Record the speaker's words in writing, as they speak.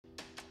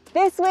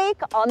This week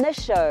on the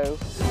show.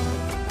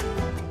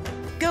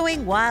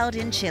 Going wild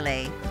in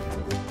Chile.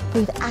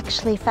 We've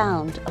actually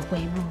found a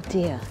Rewilding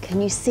deer. Can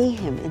you see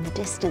him in the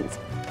distance?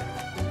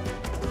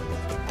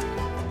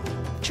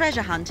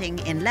 Treasure hunting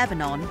in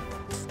Lebanon.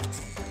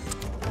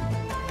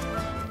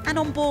 And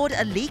on board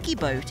a leaky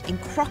boat in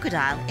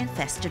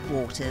crocodile-infested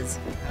waters.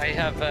 I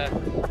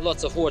have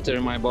lots of water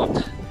in my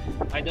boat.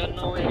 I don't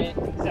know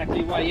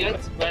exactly why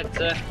yet,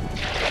 but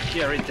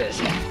here it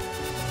is.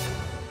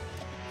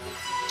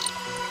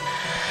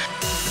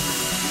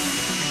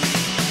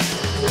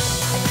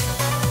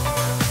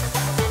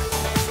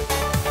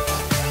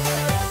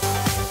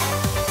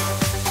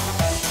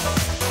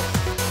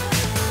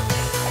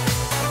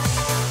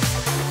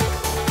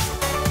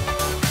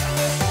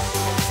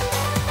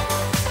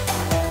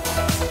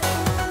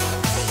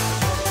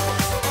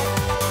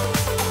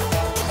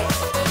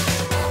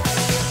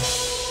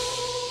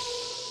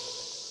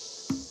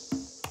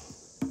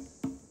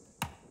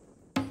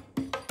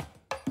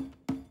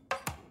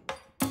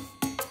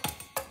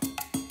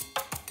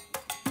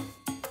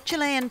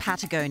 Chilean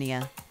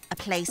Patagonia, a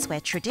place where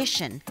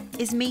tradition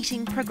is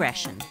meeting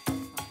progression.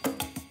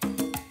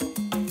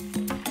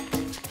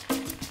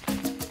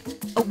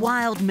 A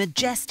wild,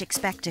 majestic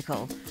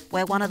spectacle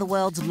where one of the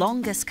world's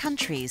longest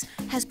countries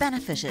has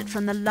benefited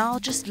from the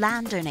largest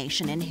land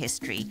donation in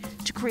history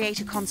to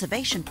create a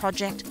conservation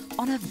project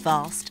on a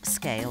vast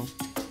scale.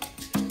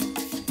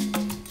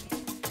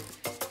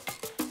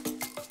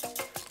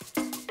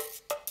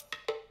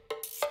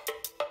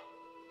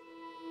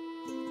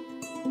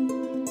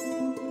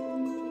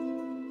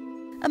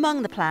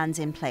 Among the plans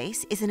in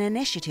place is an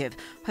initiative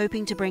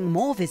hoping to bring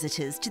more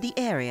visitors to the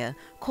area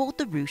called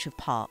the Route of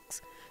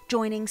Parks,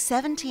 joining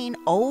 17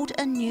 old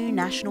and new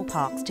national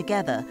parks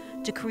together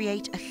to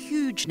create a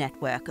huge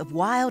network of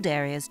wild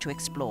areas to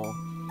explore,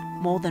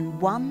 more than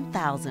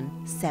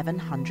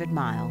 1,700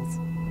 miles.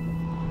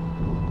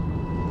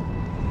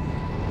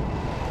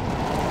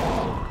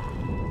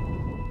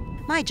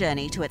 My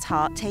journey to its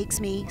heart takes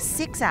me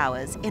 6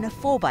 hours in a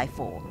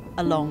 4x4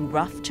 along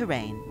rough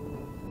terrain.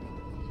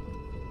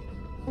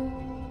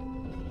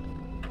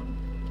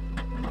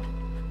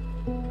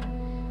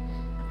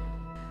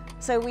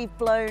 So we've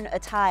blown a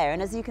tire,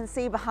 and as you can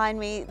see behind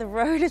me, the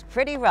road is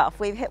pretty rough.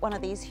 We've hit one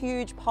of these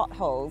huge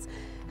potholes,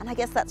 and I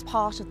guess that's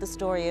part of the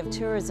story of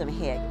tourism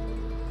here.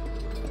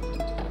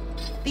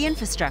 The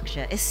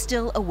infrastructure is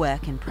still a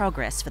work in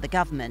progress for the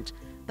government,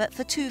 but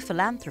for two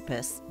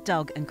philanthropists,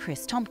 Doug and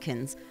Chris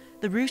Tompkins,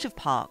 the Route of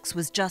Parks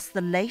was just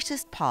the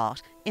latest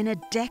part in a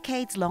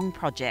decades-long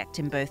project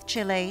in both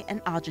Chile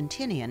and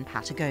Argentinian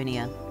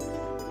Patagonia.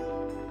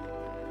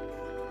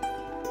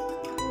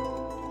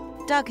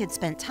 Doug had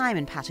spent time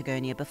in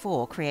Patagonia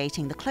before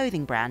creating the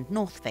clothing brand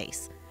North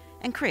Face,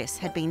 and Chris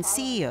had been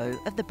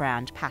CEO of the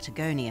brand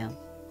Patagonia.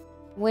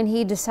 When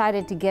he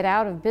decided to get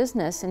out of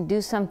business and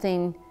do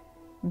something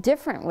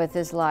different with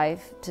his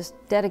life, to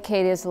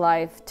dedicate his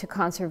life to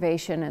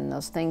conservation and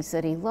those things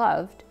that he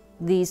loved,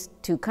 these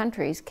two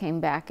countries came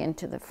back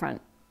into the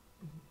front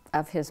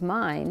of his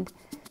mind.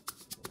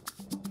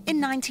 In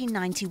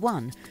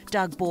 1991,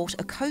 Doug bought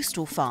a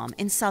coastal farm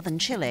in southern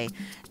Chile,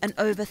 and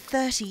over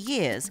 30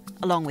 years,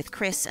 along with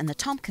Chris and the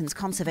Tompkins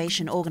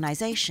Conservation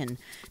Organization,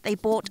 they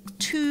bought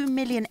 2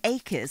 million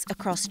acres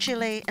across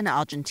Chile and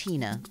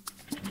Argentina.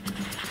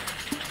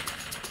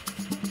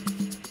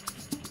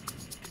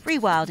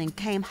 Rewilding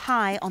came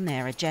high on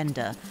their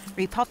agenda,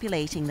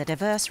 repopulating the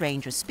diverse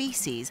range of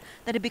species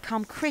that had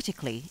become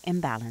critically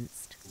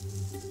imbalanced.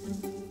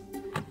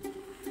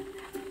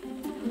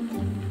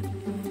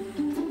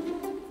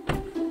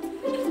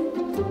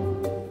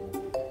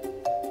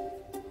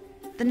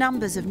 The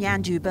numbers of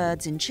Ñandú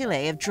birds in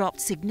Chile have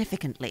dropped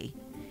significantly.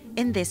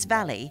 In this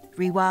valley,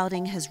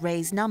 rewilding has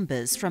raised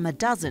numbers from a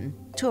dozen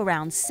to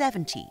around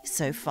 70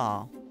 so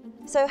far.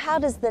 So how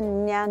does the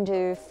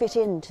Ñandú fit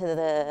into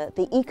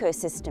the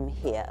ecosystem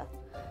here?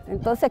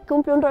 Entonces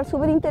cumple un rol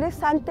súper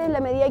interesante. En la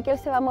medida que él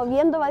se va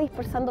moviendo, va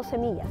dispersando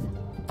semillas.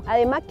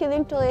 Además que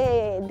dentro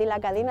de la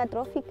cadena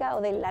trófica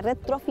o de la red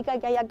trófica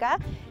que hay acá,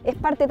 es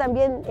parte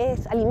también,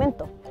 es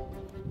alimento.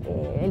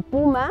 El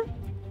puma,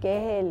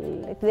 que es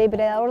el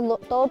depredador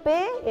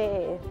tope,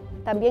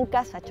 también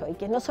caza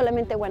choiques, no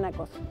solamente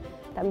guanacoso,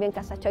 también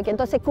caza choiques.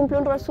 Entonces cumple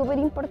un rol súper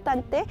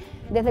importante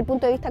desde el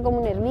punto de vista como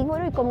un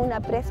herbívoro y como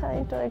una presa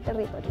dentro del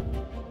territorio.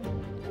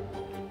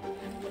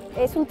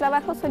 Es un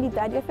trabajo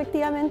solitario,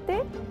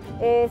 efectivamente,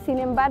 sin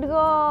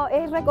embargo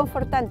es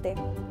reconfortante.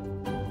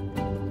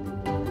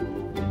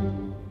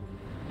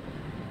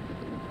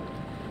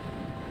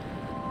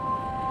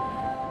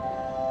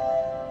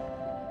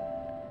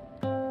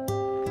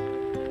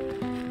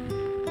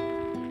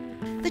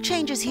 The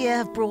changes here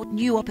have brought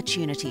new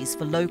opportunities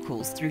for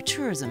locals through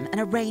tourism and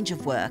a range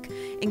of work,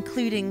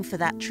 including for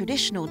that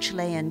traditional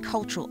Chilean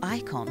cultural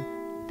icon,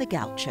 the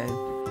gaucho.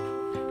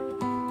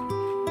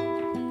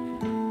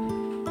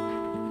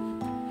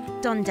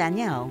 Don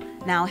Daniel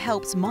now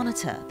helps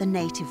monitor the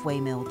native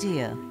Rewilding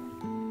deer.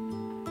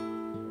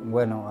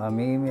 Bueno, a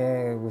mí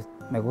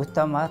me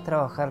gusta más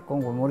trabajar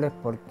con huemules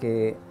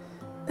porque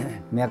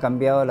me ha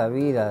cambiado la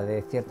vida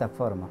de cierta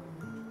forma.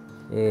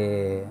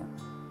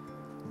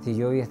 Si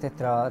yo hubiese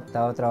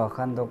estado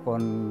trabajando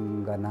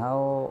con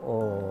ganado,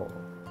 o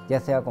ya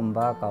sea con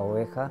vaca o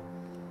oveja,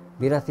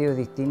 hubiera sido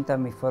distinta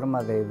mi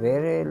forma de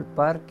ver el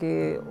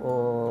parque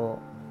o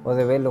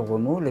de ver los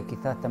huemules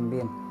quizás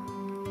también.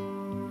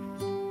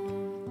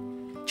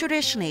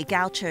 Traditionally,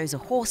 gauchos are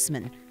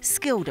horsemen,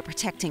 skilled at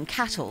protecting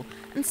cattle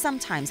and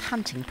sometimes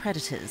hunting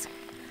predators.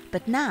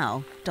 But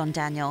now, Don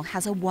Daniel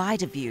has a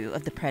wider view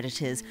of the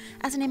predators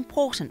as an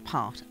important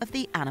part of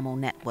the animal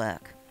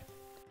network.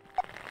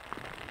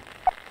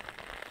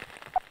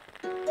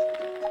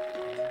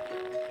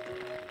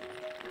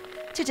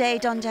 Today,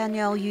 Don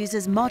Daniel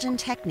uses modern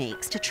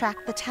techniques to track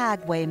the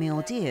tag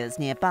waymeal deers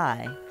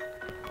nearby.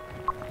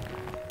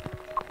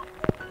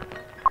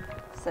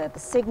 So the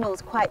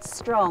signal's quite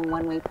strong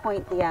when we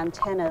point the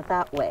antenna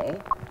that way.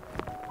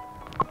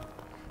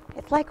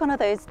 It's like one of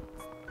those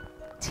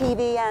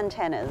TV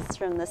antennas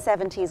from the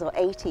 70s or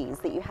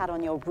 80s that you had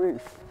on your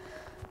roof.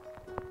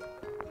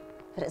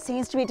 But it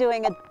seems to be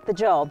doing the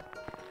job.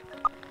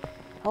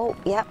 Oh,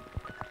 yep,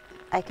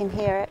 I can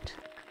hear it.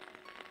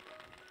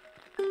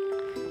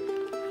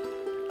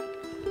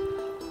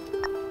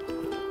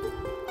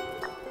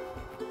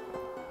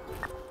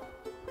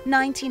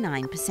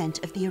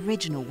 "99% of the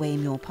original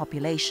waymeal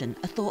population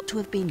are thought to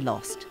have been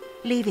lost,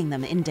 leaving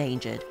them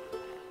endangered.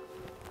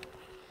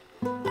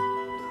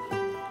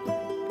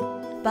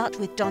 But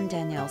with Don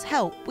Daniel's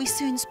help, we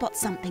soon spot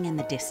something in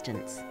the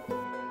distance.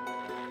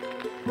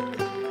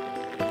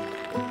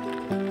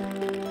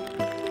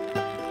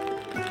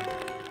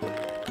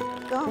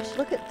 Gosh,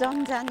 look at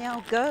Don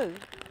Daniel go.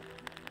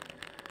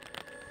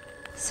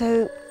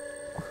 So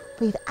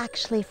we've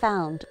actually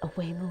found a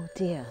waymeal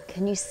deer.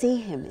 Can you see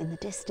him in the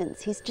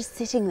distance? He's just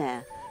sitting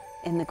there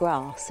in the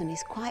grass and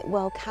he's quite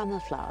well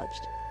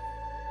camouflaged.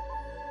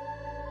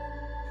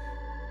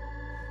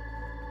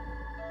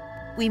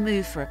 We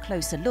move for a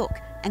closer look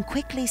and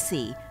quickly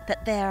see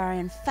that there are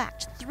in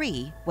fact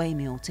 3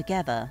 waymeal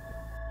together.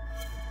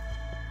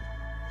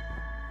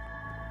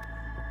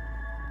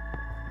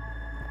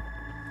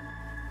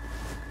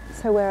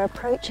 So we're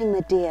approaching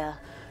the deer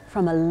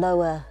from a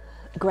lower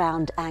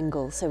ground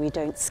angle so we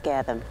don't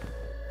scare them.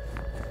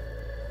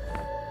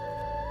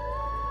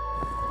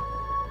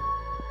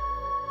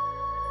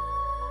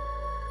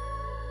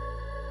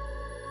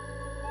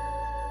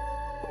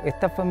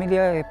 Esta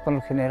familia por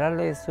lo general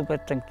es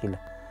súper tranquila.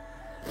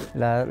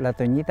 La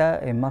toñita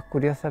es más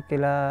curiosa que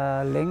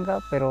la lenga,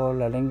 pero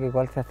la lenga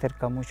igual se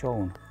acerca mucho a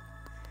uno.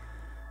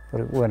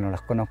 Porque, bueno,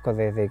 las conozco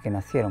desde que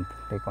nacieron,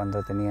 de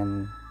cuando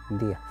tenían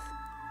días.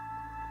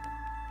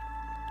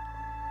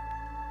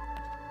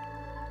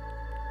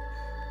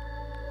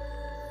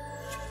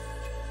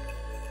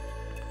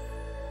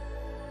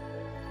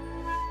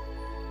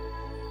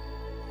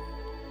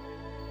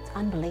 It's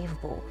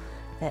unbelievable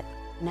that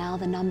now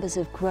the numbers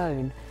have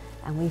grown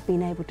and we've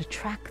been able to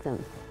track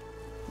them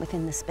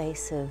within the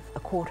space of a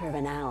quarter of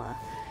an hour.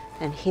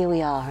 And here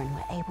we are and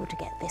we're able to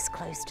get this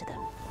close to them.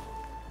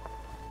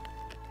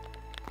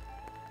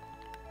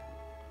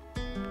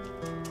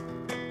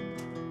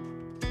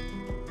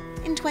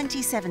 In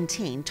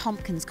 2017,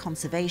 Tompkins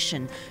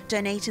Conservation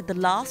donated the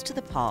last of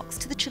the parks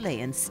to the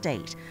Chilean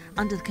state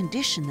under the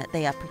condition that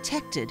they are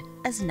protected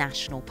as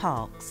national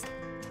parks.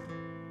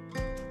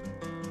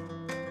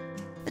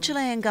 The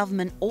Chilean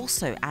government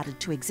also added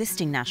to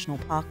existing national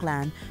park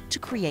land to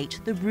create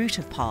the Route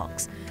of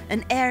Parks,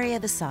 an area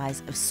the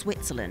size of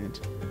Switzerland.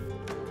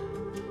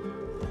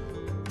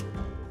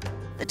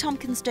 The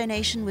Tompkins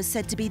donation was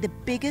said to be the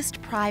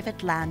biggest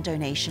private land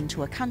donation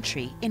to a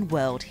country in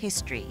world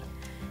history,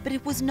 but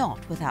it was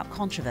not without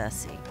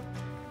controversy.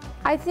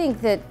 I think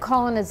that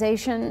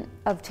colonization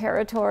of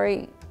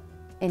territory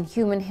in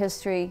human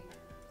history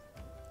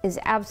is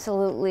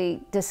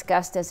absolutely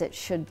discussed as it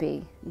should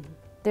be.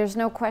 There's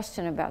no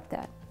question about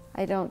that.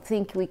 I don't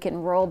think we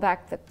can roll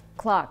back the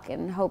clock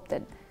and hope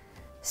that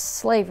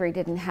slavery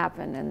didn't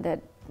happen and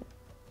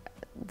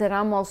that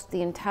almost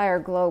the entire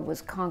globe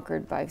was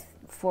conquered by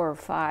 4 or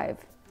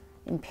 5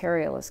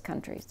 imperialist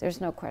countries.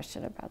 There's no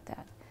question about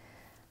that.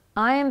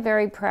 I am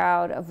very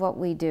proud of what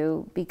we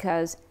do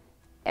because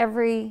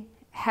every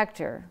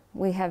hectare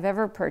we have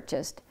ever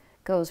purchased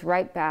goes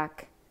right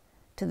back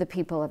to the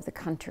people of the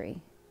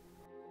country.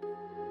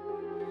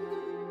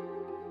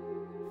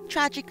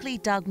 Tragically,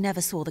 Doug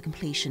never saw the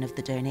completion of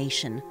the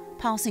donation,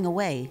 passing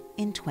away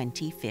in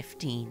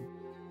 2015.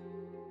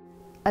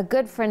 A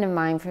good friend of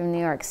mine from New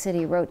York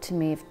City wrote to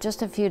me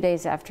just a few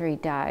days after he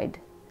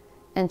died,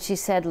 and she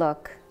said,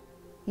 "Look,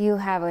 you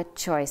have a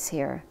choice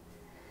here.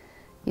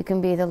 You can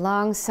be the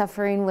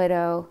long-suffering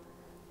widow,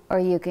 or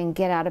you can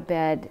get out of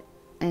bed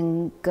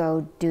and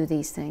go do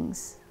these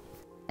things."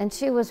 And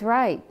she was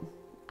right.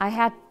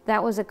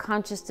 That was a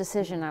conscious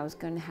decision I was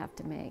going to have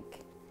to make.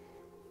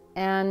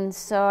 And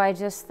so I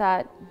just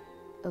thought,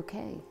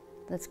 okay,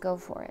 let's go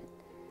for it.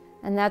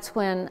 And that's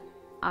when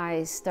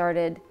I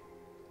started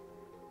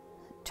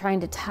trying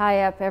to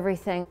tie up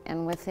everything,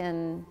 and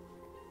within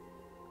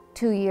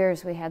 2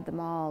 years we had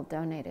them all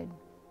donated.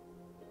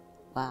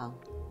 Wow.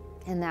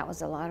 And that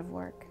was a lot of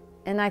work.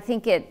 And I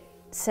think it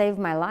saved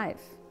my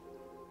life,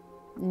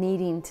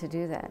 needing to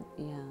do that.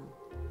 Yeah.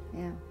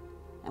 Yeah.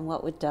 And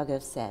what would Doug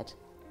have said?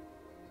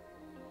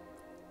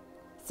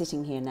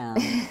 Sitting here now.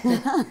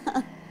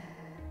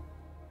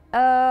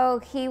 Oh,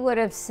 he would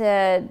have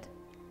said,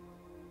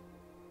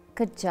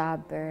 "Good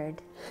job,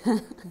 bird."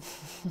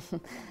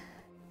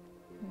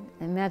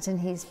 Imagine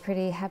he's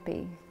pretty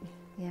happy.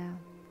 Yeah.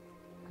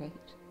 Great.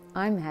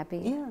 I'm happy.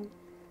 Yeah.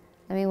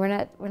 I mean,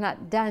 we're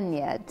not done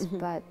yet,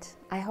 but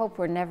I hope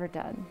we're never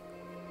done.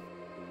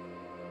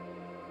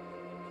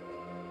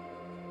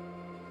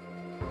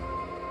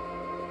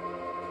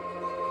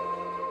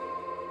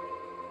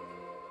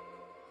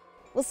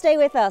 Well, stay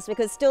with us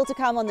because still to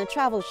come on the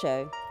travel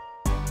show.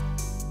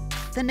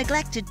 The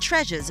neglected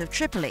treasures of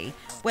Tripoli,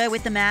 where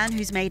with the man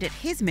who's made it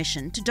his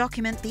mission to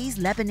document these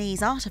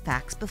Lebanese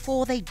artefacts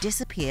before they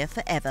disappear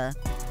forever.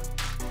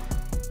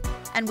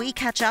 And we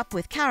catch up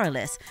with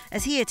Karolis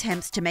as he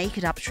attempts to make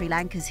it up Sri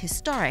Lanka's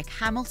historic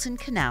Hamilton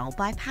Canal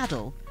by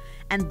paddle.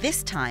 And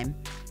this time,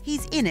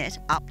 he's in it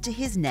up to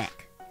his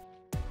neck.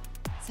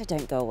 So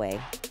don't go away.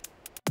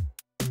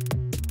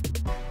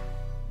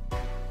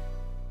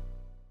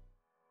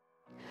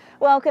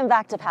 Welcome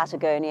back to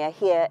Patagonia,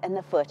 here in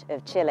the foot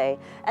of Chile.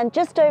 And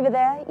just over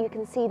there, you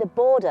can see the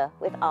border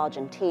with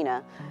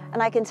Argentina.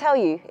 And I can tell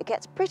you, it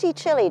gets pretty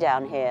chilly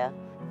down here.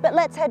 But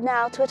let's head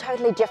now to a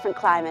totally different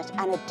climate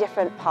and a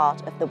different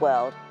part of the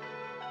world.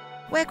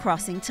 We're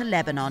crossing to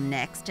Lebanon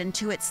next and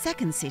to its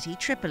second city,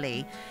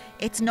 Tripoli.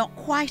 It's not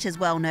quite as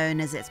well known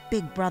as its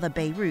big brother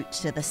Beirut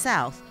to the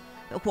south,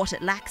 but what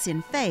it lacks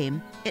in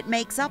fame, it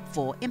makes up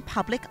for in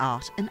public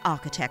art and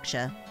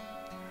architecture.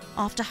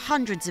 After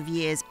hundreds of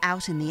years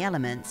out in the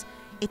elements,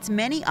 its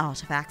many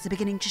artifacts are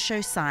beginning to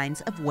show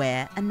signs of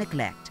wear and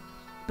neglect.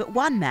 But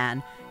one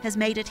man has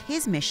made it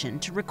his mission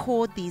to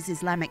record these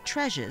Islamic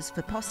treasures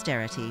for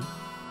posterity.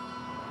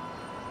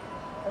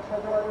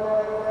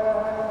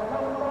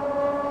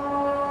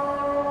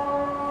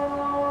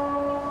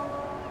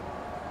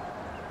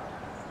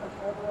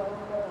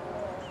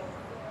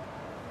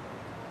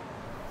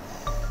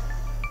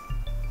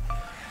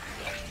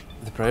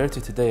 The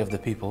priority today of the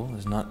people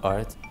is not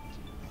art.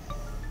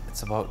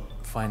 It's about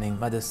finding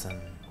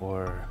medicine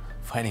or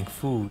finding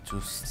food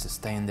to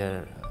sustain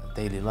their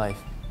daily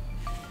life.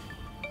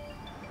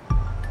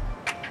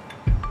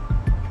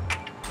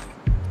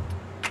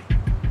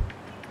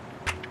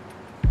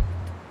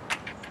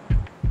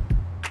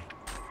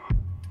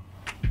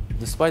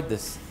 Despite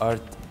this,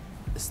 art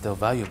is still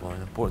valuable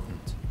and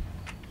important.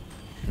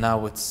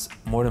 Now it's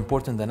more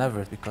important than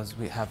ever because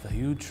we have a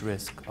huge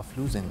risk of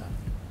losing them.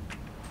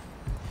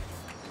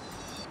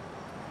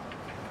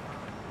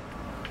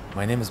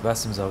 My name is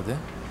Bassem Zawde.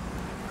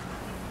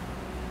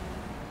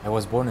 I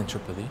was born in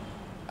Tripoli.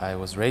 I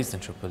was raised in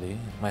Tripoli.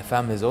 My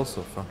family is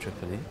also from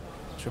Tripoli.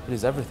 Tripoli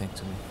is everything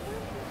to me.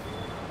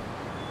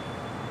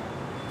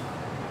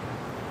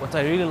 What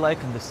I really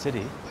like in the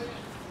city,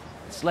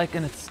 it's like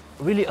it's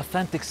really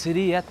authentic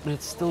city yet, but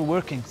it's still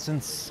working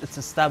since its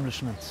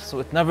establishment. So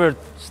it never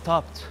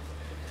stopped.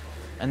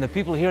 And the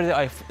people here,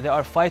 they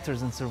are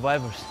fighters and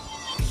survivors.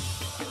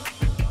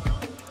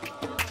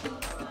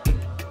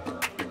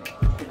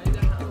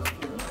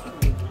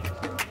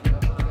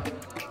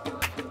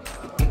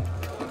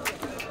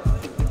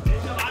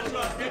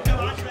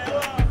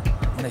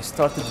 When I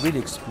started really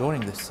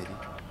exploring this city,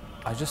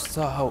 I just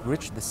saw how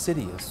rich the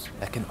city is,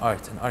 like in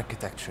art and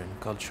architecture and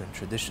culture and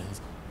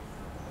traditions.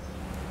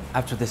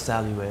 After this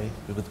alleyway,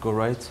 we would go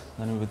right,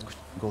 then we would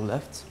go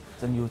left.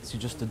 Then you would see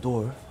just the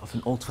door of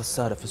an old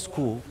facade of a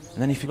school.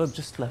 And then if you look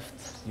just left,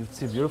 you would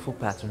see a beautiful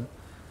pattern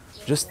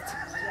just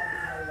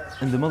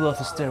in the middle of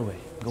the stairway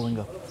going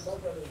up.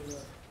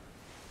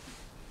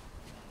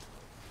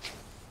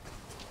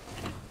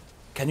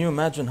 Can you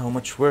imagine how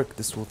much work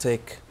this will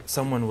take?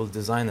 Someone will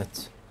design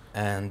it,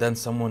 and then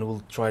someone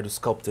will try to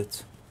sculpt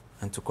it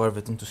and to carve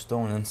it into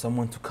stone, and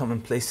someone to come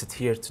and place it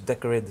here to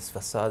decorate this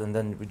facade, and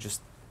then we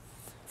just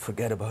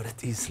forget about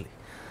it easily.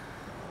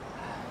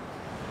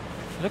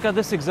 Look at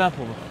this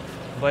example,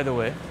 by the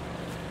way.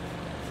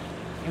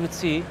 You would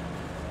see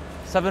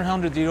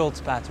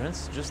 700-year-old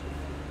patterns just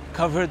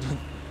covered with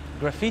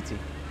graffiti.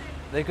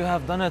 They could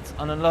have done it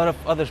on a lot of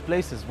other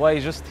places. Why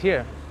just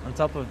here, on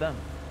top of them?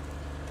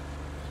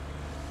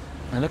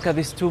 And look at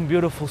these two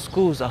beautiful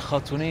schools,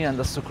 Al-Khatuniya and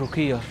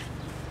Al-Sukrukiya.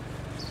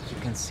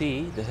 You can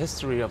see the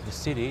history of the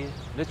city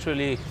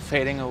literally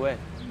fading away.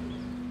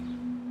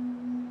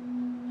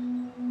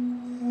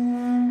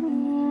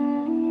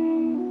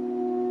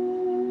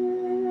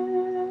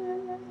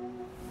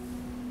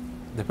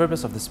 The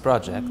purpose of this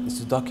project is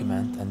to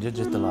document and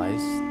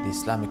digitalize the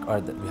Islamic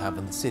art that we have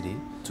in the city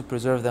to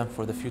preserve them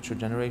for the future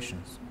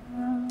generations.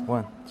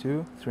 1,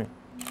 2, 3.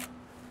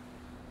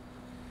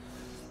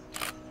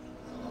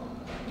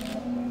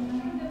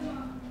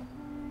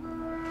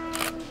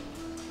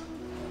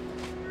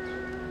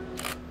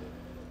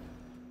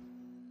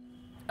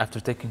 After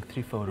taking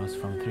 3 photos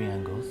from 3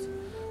 angles,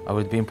 I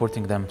would be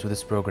importing them to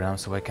this program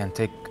so I can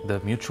take the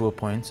mutual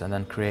points and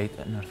then create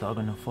an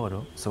orthogonal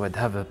photo. So I'd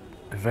have a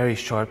a very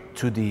sharp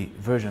 2D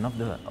version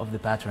of the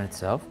pattern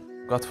itself.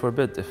 God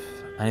forbid if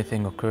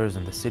anything occurs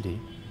in the city,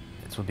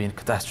 it will be a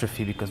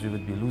catastrophe because we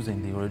would be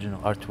losing the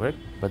original artwork.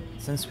 But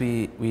since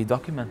we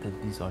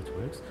documented these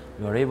artworks,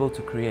 we are able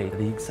to create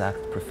the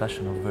exact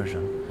professional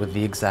version with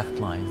the exact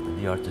lines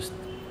that the artist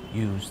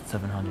used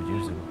 700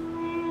 years ago.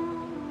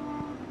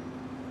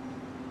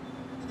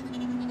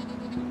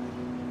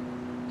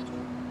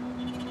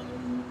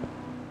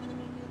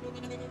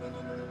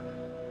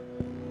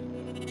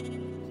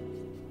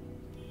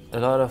 A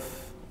lot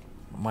of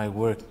my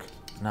work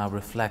now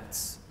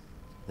reflects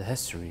the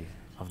history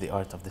of the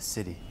art of the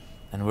city.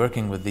 And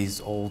working with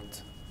these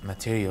old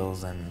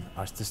materials and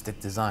artistic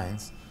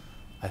designs,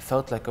 I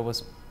felt like I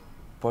was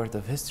part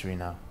of history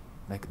now.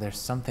 Like there's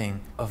something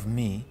of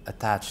me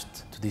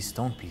attached to these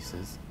stone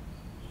pieces.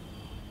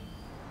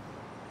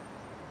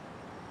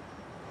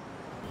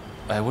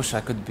 I wish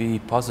I could be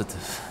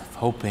positive,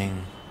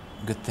 hoping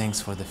good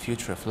things for the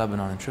future of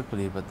Lebanon and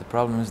Tripoli, but the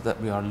problem is that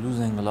we are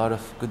losing a lot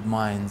of good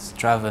minds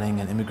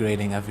traveling and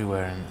immigrating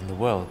everywhere in the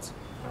world.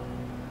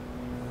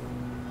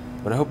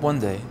 But I hope one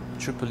day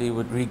Tripoli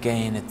would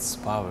regain its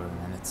power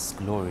and its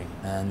glory,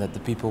 and that the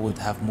people would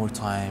have more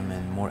time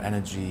and more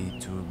energy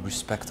to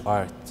respect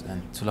art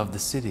and to love the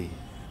city,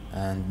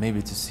 and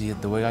maybe to see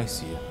it the way I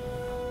see it.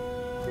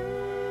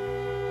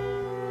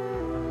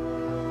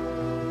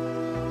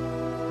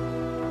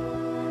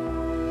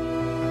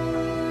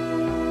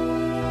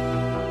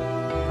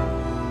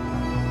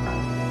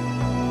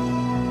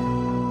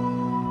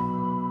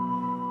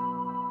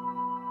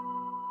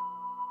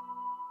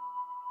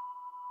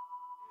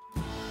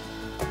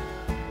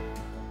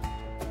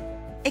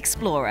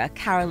 Explorer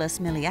Karolis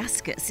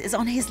Mieliaskausas is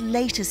on his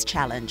latest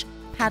challenge,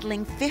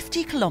 paddling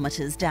 50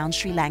 kilometres down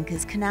Sri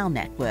Lanka's canal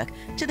network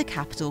to the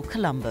capital,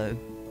 Colombo.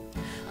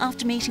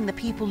 After meeting the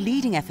people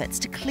leading efforts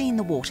to clean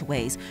the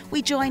waterways,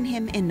 we join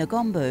him in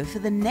Negombo for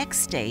the next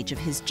stage of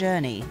his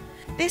journey.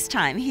 This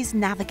time he's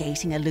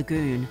navigating a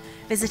lagoon,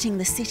 visiting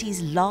the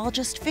city's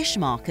largest fish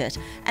market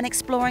and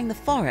exploring the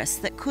forests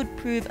that could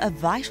prove a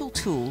vital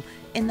tool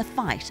in the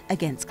fight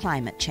against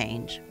climate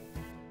change.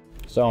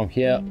 So I'm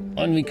here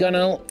on the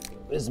canal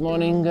this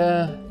morning,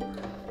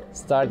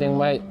 starting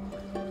my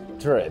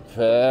trip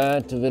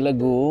to the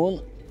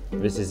lagoon.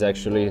 This is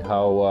actually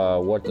how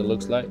water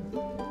looks like.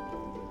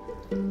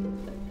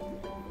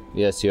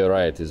 Yes, you're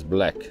right, it's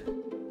black.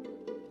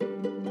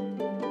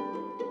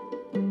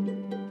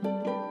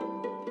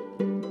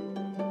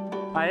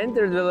 I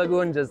entered the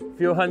lagoon just a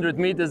few hundred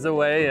meters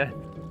away.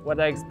 What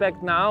I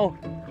expect now,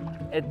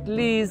 at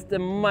least a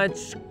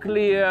much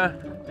clear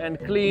and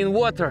clean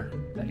water.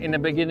 In the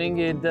beginning,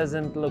 it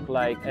doesn't look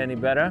like any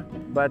better,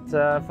 but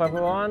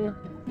further on,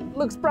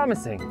 looks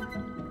promising.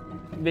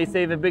 They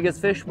say the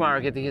biggest fish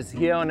market is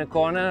here on the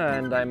corner,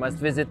 and I must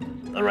visit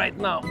right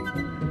now.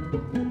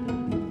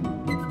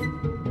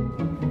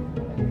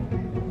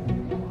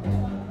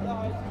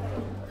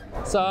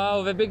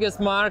 So the biggest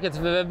market,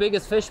 the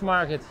biggest fish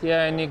market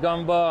here in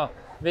Negombo.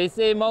 They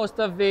say most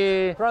of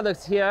the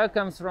products here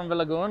comes from the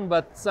lagoon,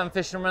 but some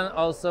fishermen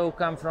also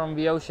come from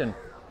the ocean.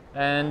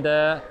 And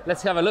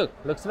let's have a look.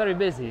 Looks very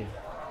busy.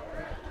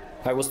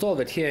 I was told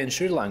that here in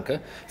Sri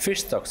Lanka,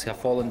 fish stocks have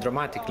fallen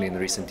dramatically in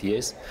recent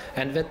years,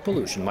 and that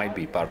pollution might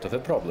be part of the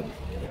problem.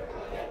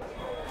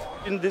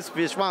 In this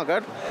fish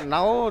market,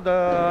 now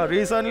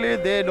recently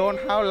they don't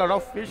have a lot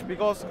of fish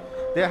because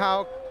they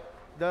have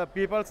the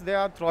people, they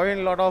are throwing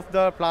a lot of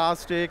the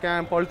plastic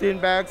and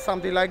polythene bags,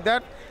 something like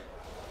that.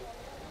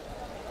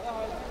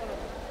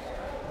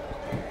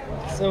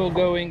 So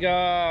going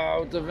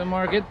out of the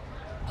market,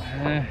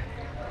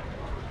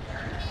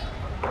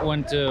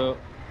 want to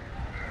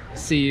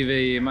see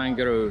the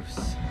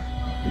mangroves.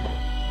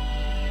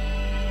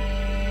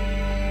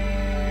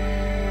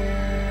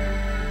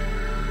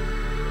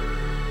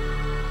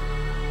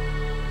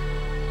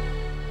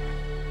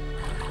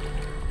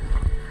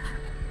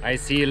 I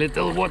see a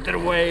little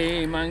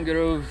waterway,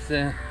 mangroves,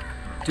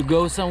 to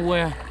go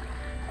somewhere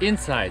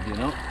inside, you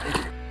know.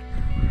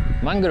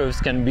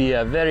 Mangroves can be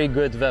a very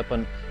good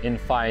weapon in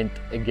fight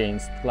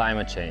against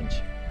climate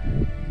change.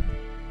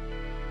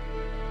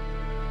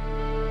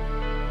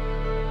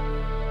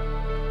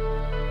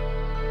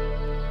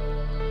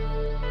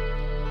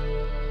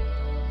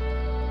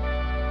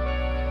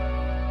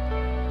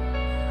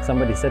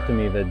 Somebody said to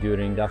me that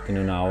during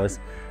afternoon hours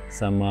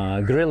some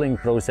grilling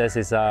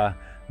processes are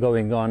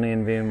going on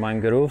in the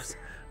mangroves,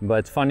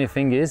 but funny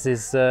thing is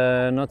it's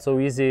not so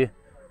easy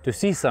to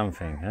see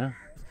something, huh?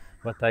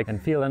 But I can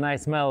feel a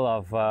nice smell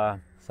of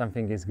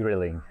something is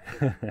grilling.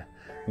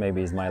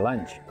 Maybe it's my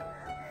lunch.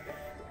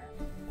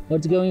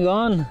 What's going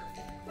on?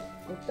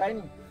 Food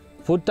time.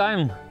 Food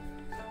time?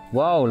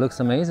 Wow, looks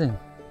amazing.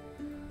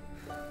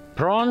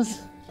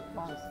 Prawns?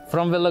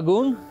 From the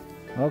lagoon?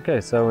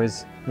 Okay, so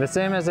it's the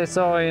same as I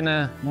saw in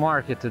a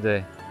market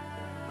today.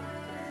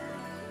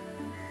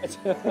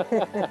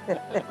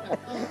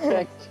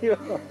 Thank you.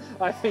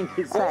 I think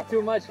it's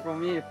too much for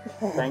me.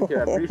 Thank you,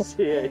 I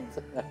appreciate.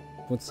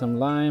 Put some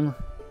lime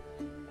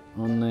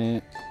on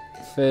the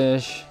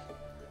fish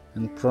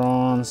and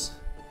prawns.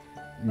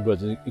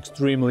 but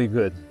extremely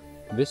good.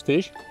 This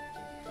fish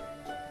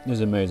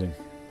is amazing.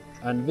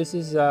 And this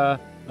is, I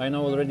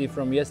know already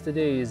from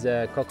yesterday, is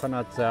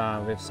coconut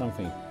with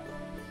something.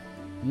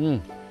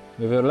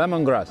 With a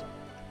lemongrass.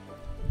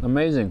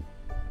 Amazing.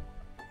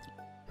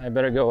 I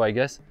better go, I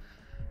guess,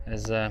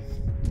 as I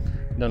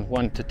don't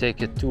want to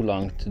take it too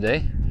long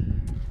today.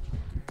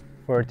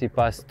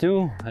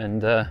 2:40,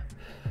 and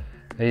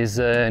is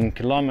in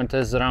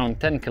kilometers, around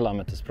 10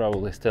 kilometers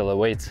probably still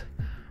awaits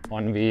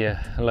on the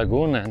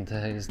lagoon, and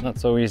it's not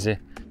so easy.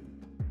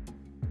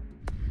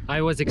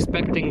 I was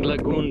expecting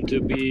lagoon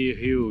to be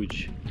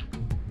huge,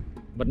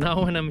 but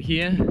now when I'm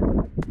here,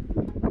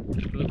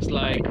 it looks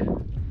like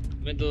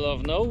middle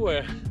of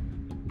nowhere.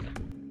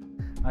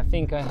 I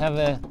think I have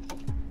a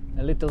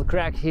little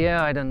crack here,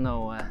 I don't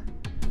know.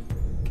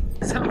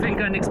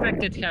 Something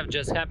unexpected have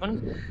just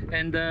happened,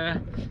 and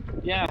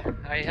yeah,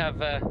 I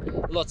have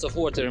lots of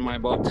water in my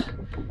boat.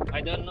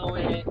 I don't know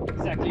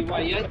exactly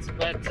why yet,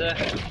 but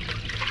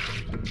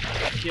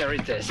here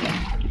it is.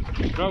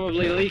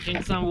 Probably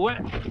leaking somewhere.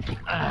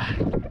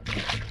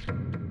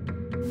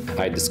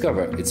 I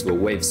discover it's the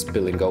waves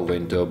spilling over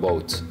into a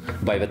boat.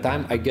 By the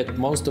time I get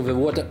most of the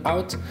water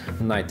out,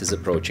 night is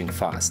approaching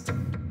fast.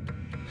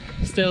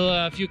 Still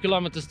a few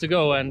kilometers to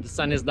go and the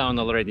sun is down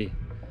already.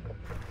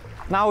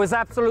 Now is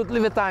absolutely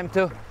the time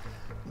to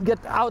get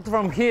out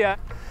from here.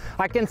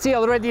 I can see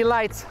already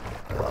lights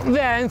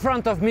there in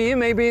front of me,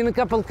 maybe in a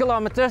couple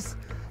kilometers.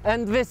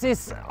 And this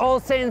is All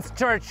Saints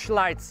Church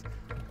lights.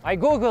 I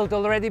googled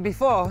already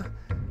before,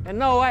 and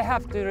now I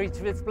have to reach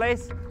this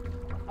place.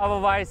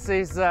 Otherwise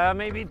it's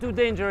maybe too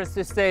dangerous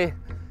to stay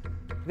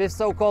with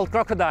so-called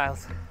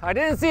crocodiles. I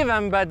didn't see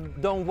them,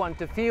 but don't want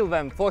to feel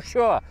them for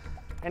sure.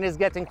 And it's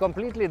getting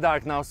completely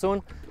dark now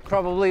soon.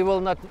 Probably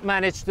will not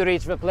manage to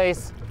reach the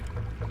place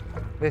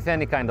with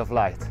any kind of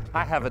light.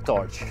 I have a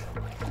torch.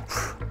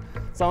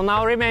 So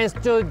now remains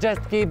to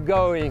just keep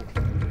going.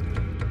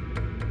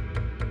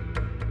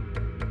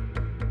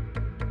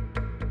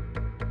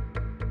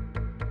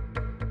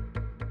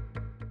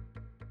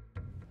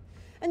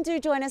 And do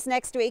join us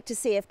next week to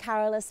see if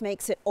Karolis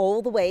makes it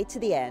all the way to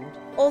the end.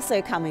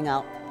 Also coming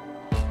up,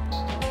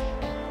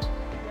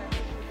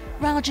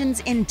 Rajan's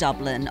in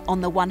Dublin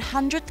on the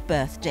 100th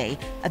birthday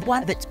of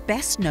one of its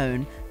best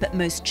known but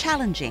most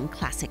challenging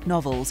classic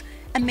novels,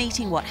 and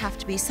meeting what have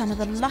to be some of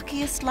the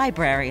luckiest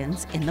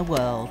librarians in the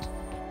world.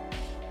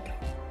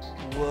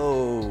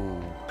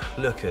 Whoa,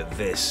 look at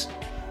this.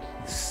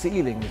 The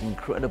ceiling is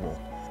incredible.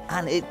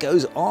 And it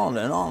goes on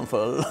and on for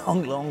a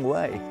long, long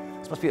way.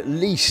 This must be at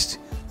least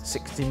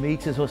 60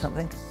 meters or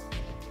something.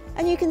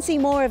 And you can see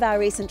more of our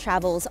recent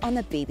travels on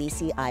the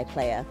BBC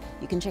iPlayer.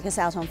 You can check us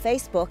out on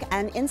Facebook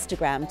and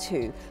Instagram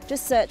too.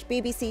 Just search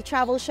BBC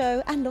Travel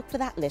Show and look for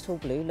that little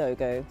blue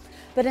logo.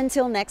 But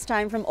until next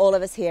time, from all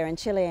of us here in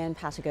Chile and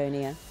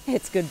Patagonia,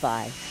 it's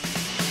goodbye.